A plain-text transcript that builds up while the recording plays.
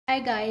Hi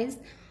guys,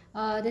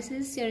 this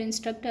is your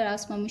instructor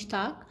Asma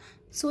Mushtaq.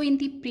 So in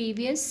the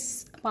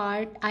previous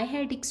part I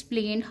had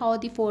explained how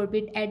the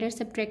 4-bit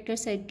adder-subtractor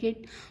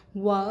circuit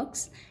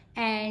works,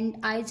 and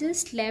I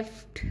just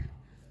left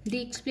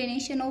the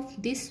explanation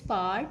of this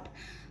part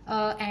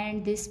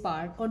and this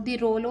part, or the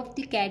role of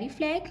the carry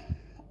flag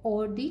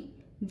or the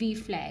V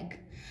flag.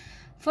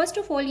 First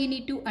of all, you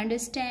need to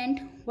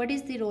understand what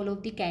is the role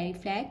of the carry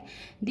flag.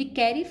 The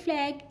carry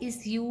flag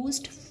is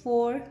used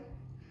for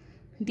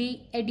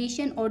the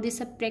addition or the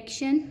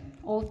subtraction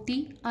of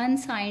the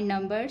unsigned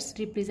numbers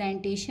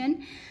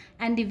representation,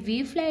 and the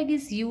V flag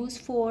is used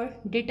for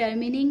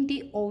determining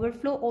the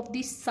overflow of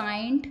the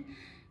signed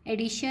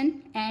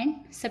addition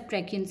and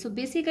subtraction. So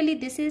basically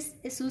this is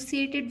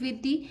associated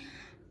with the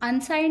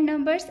unsigned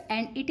numbers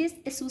and it is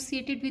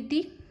associated with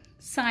the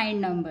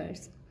signed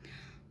numbers.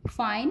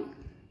 Fine.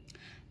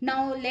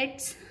 Now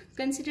let's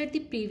consider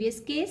the previous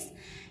case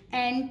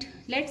and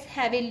let's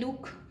have a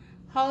look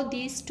how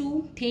these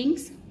two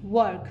things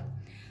work.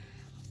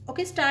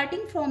 Okay,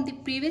 starting from the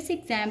previous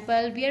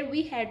example where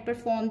we had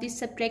performed the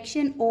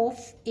subtraction of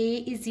A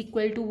is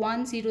equal to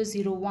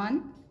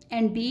 1001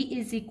 and B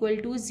is equal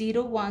to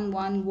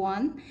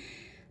 0111.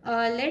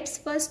 Let's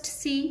first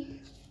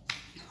see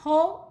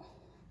how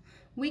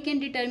we can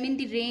determine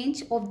the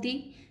range of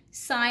the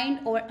signed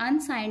or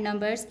unsigned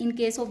numbers in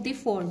case of the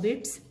 4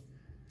 bits.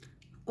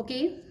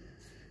 Okay,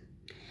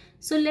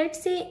 so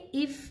let's say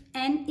if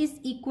n is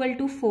equal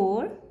to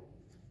 4,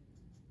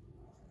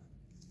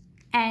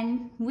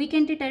 and we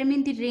can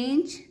determine the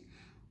range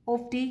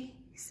of the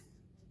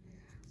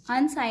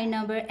unsigned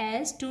number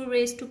as 2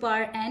 raised to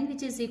power n,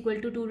 which is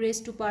equal to 2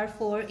 raised to power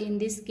 4 in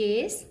this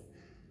case.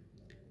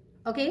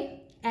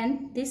 Okay,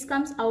 and this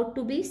comes out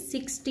to be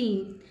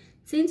 16.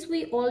 Since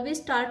we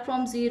always start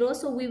from 0,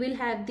 so we will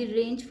have the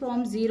range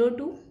from 0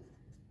 to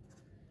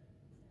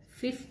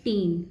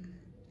 15.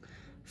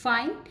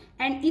 Fine.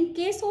 And in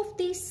case of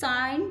the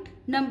signed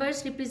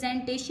numbers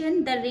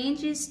representation, the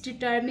range is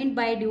determined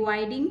by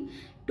dividing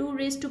 2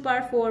 raised to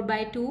power 4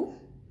 by 2.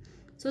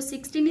 So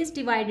 16 is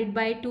divided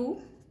by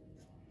 2.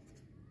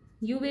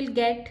 You will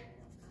get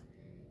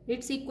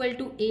it's equal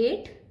to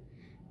 8.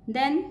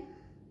 Then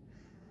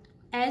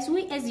as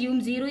we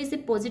assume 0 is a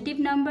positive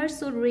number,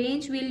 so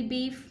range will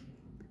be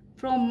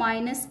from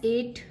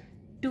 -8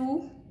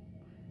 to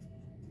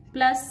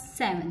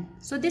 +7.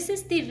 So this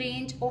is the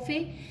range of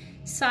a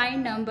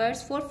signed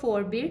numbers for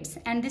 4 bits,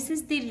 and this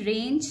is the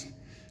range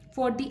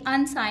for the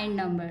unsigned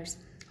numbers.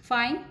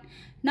 Fine.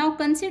 Now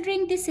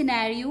considering the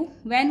scenario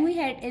when we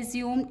had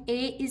assumed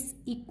A is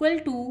equal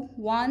to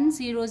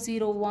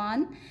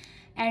 1001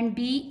 and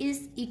B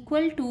is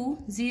equal to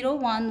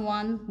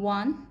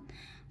 0111,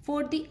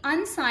 for the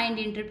unsigned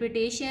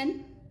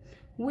interpretation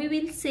we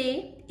will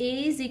say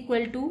A is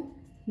equal to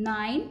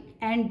 9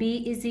 and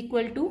B is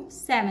equal to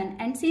 7,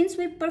 and since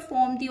we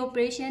performed the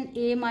operation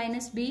A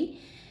minus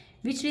B,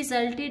 which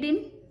resulted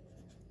in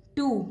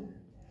 2.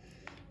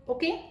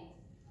 Okay,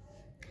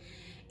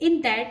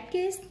 in that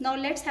case, now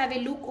let's have a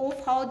look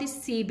of how this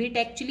C bit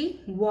actually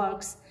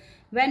works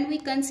when we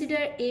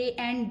consider A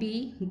and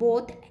B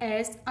both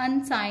as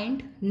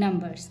unsigned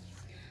numbers.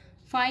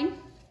 Fine.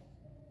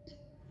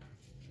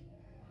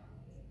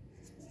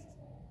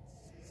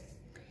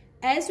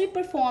 As we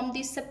perform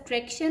the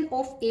subtraction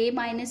of A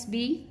minus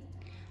B,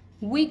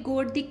 we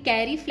got the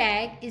carry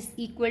flag is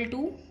equal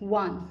to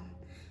 1.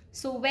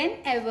 So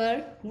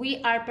whenever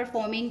we are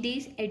performing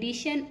this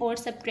addition or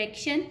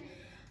subtraction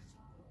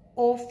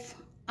of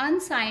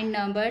unsigned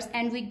numbers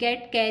and we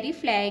get carry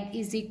flag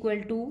is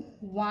equal to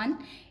 1,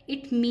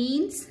 it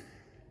means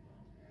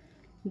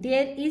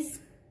there is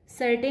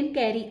certain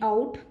carry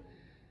out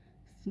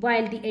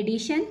while the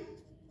addition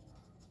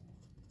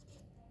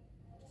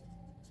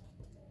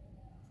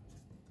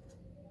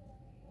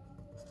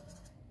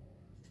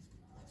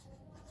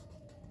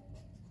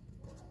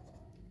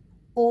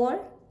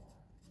or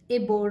a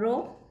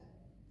borrow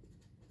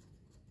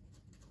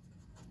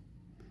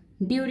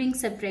during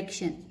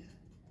subtraction.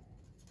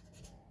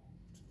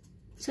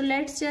 So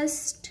let's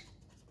just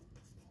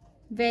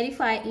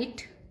verify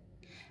it.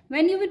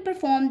 When you will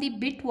perform the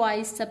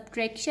bitwise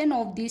subtraction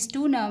of these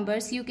two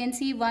numbers, you can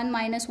see 1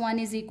 minus 1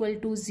 is equal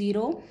to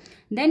 0.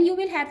 Then you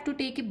will have to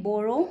take a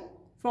borrow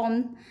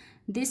from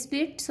this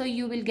bit. So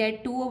you will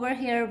get 2 over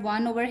here,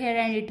 1 over here,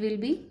 and it will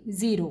be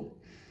 0.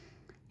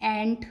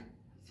 And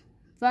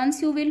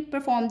once you will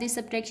perform this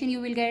subtraction,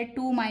 you will get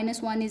 2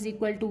 minus 1 is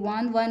equal to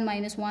 1, 1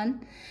 minus 1,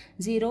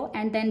 0,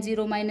 and then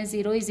 0 minus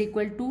 0 is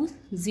equal to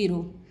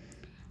 0.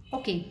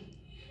 Okay.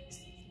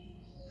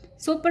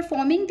 So while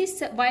performing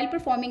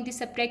this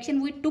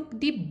subtraction, we took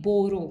the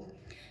borrow.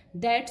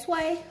 That's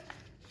why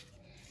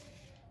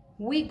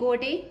we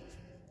got a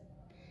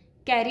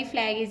carry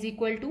flag is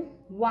equal to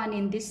 1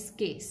 in this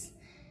case.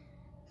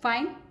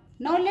 Fine.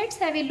 Now let's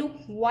have a look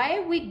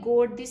why we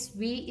got this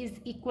V is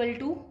equal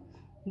to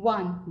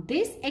 1.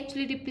 This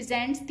actually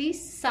represents the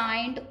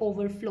signed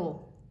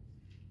overflow.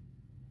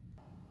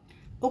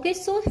 Okay,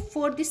 so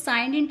for the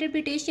signed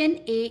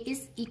interpretation, A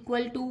is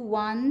equal to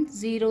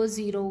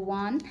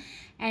 1001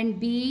 and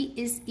B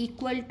is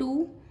equal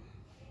to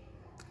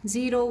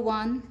 0,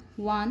 1,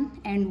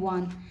 1 and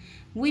 1.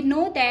 We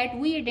know that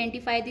we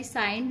identify the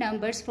signed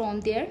numbers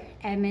from their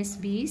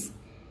MSBs.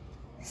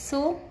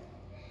 So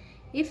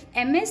if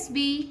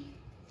MSB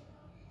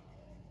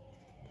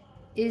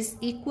is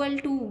equal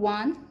to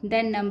 1,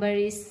 then number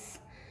is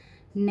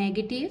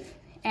negative,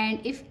 and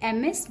if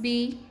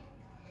MSB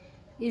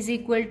is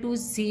equal to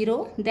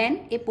 0,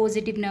 then a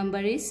positive number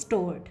is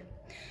stored.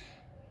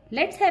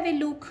 Let's have a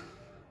look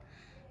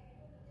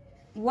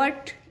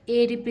what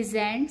A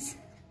represents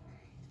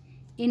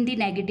in the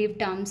negative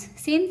terms.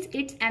 Since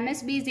its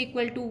MSB is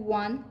equal to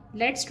 1,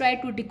 let's try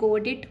to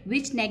decode it,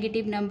 which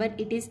negative number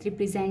it is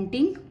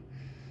representing.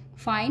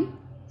 Fine,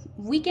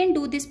 we can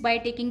do this by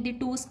taking the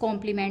 2's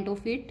complement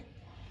of it,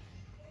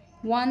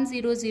 1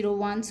 0 0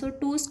 1. So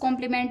 2's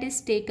complement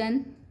is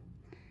taken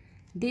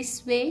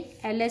this way.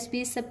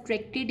 LSB is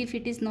subtracted if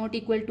it is not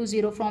equal to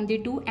 0 from the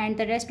 2, and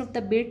the rest of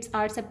the bits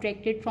are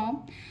subtracted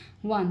from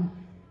 1.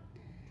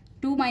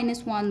 2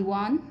 minus 1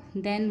 1,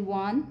 then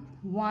 1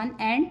 1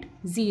 and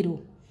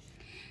 0,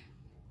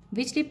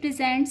 which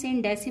represents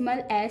in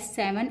decimal as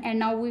 7. And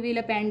now we will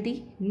append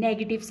the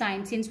negative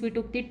sign since we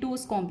took the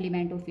 2's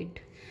complement of it.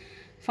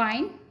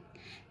 Fine.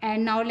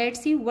 And now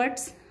let's see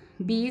what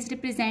B is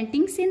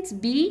representing. Since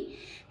B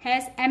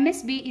has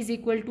MSB is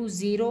equal to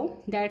 0,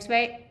 that's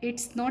why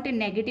it's not a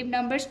negative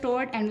number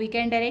stored, and we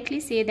can directly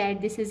say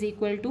that this is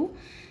equal to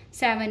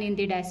 7 in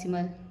the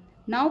decimal.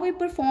 Now we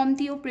perform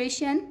the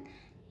operation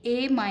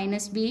A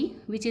minus B,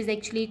 which is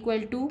actually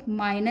equal to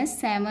minus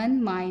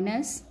 7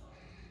 minus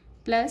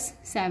plus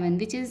 7,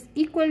 which is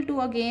equal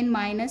to again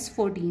minus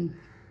 14.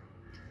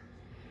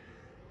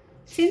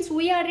 Since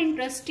we are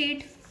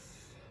interested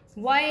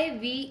why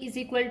V is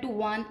equal to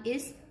 1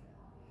 is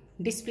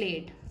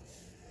displayed,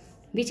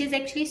 which is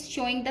actually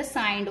showing the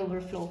signed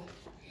overflow.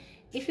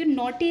 If you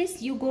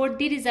notice, you got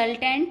the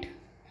resultant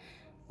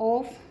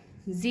of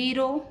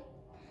 0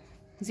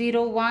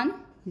 0 1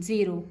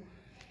 0,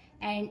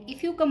 and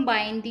if you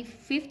combine the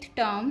fifth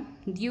term,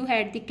 you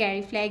had the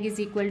carry flag is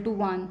equal to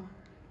 1.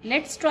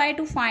 Let's try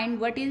to find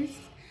what is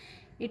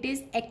it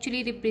is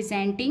actually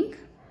representing.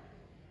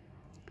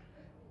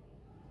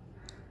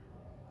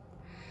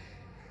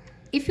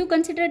 If you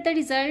consider the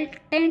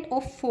resultant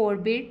of 4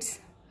 bits,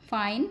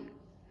 fine,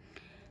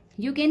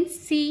 you can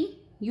see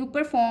you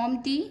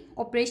perform the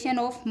operation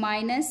of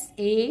minus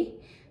A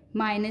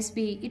minus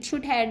B. It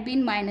should have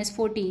been minus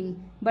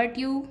 14, but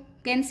you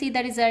can see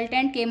the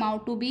resultant came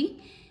out to be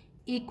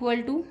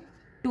equal to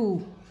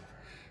 2,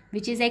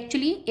 which is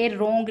actually a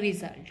wrong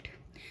result.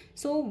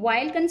 So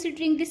while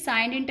considering the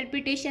signed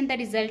interpretation, the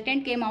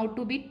resultant came out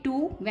to be 2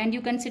 when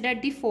you consider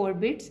the 4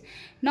 bits.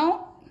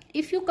 Now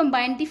if you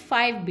combine the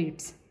 5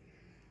 bits,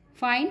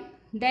 fine,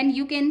 then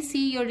you can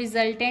see your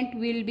resultant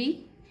will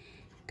be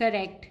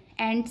correct.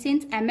 And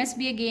since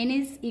MSB again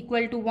is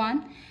equal to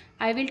 1,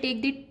 I will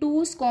take the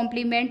 2's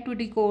complement to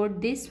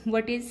decode this,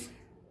 what is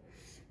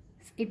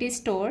it is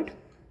stored.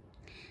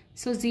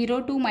 So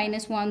 0 2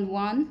 minus 1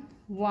 1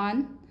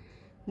 1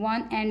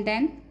 1 and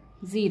then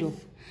 0.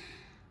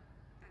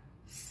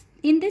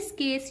 In this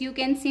case you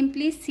can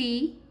simply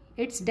see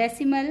its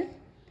decimal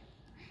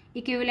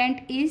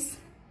equivalent is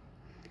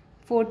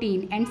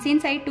 14, and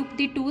since I took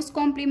the 2's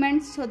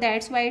complement, so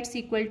that's why it's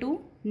equal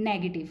to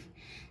negative.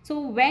 So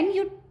when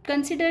you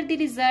consider the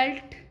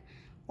result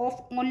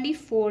of only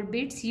 4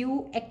 bits,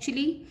 you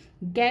actually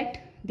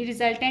get the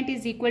resultant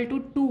is equal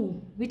to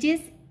 2, which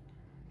is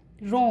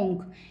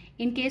wrong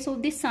in case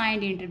of the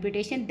signed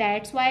interpretation.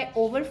 That's why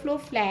overflow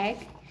flag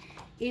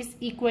is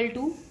equal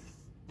to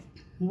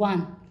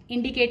 1,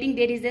 indicating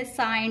there is a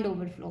signed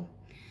overflow.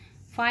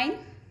 Fine.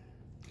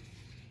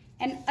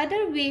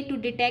 Another way to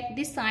detect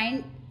the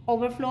signed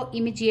overflow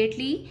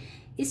immediately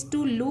is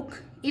to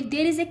look if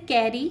there is a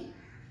carry.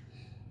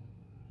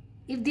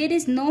 If there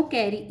is no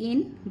carry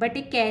in but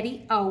a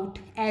carry out,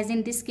 as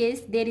in this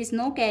case there is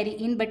no carry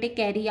in but a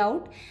carry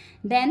out,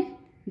 then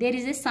there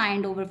is a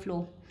signed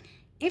overflow.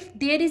 If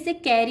there is a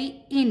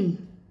carry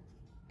in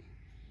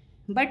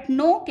but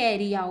no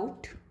carry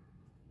out,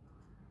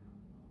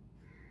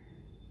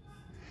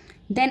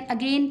 then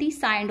again the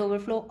signed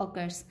overflow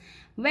occurs.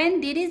 When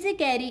there is a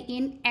carry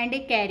in and a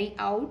carry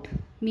out,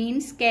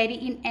 means carry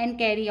in and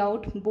carry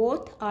out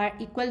both are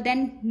equal,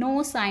 then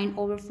no signed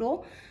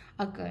overflow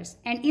occurs.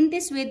 And in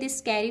this way,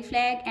 this carry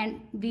flag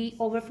and the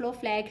overflow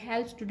flag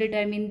helps to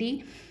determine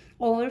the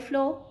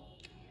overflow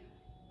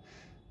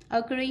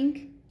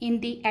occurring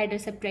in the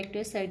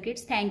adder-subtractor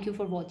circuits. Thank you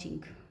for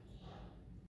watching.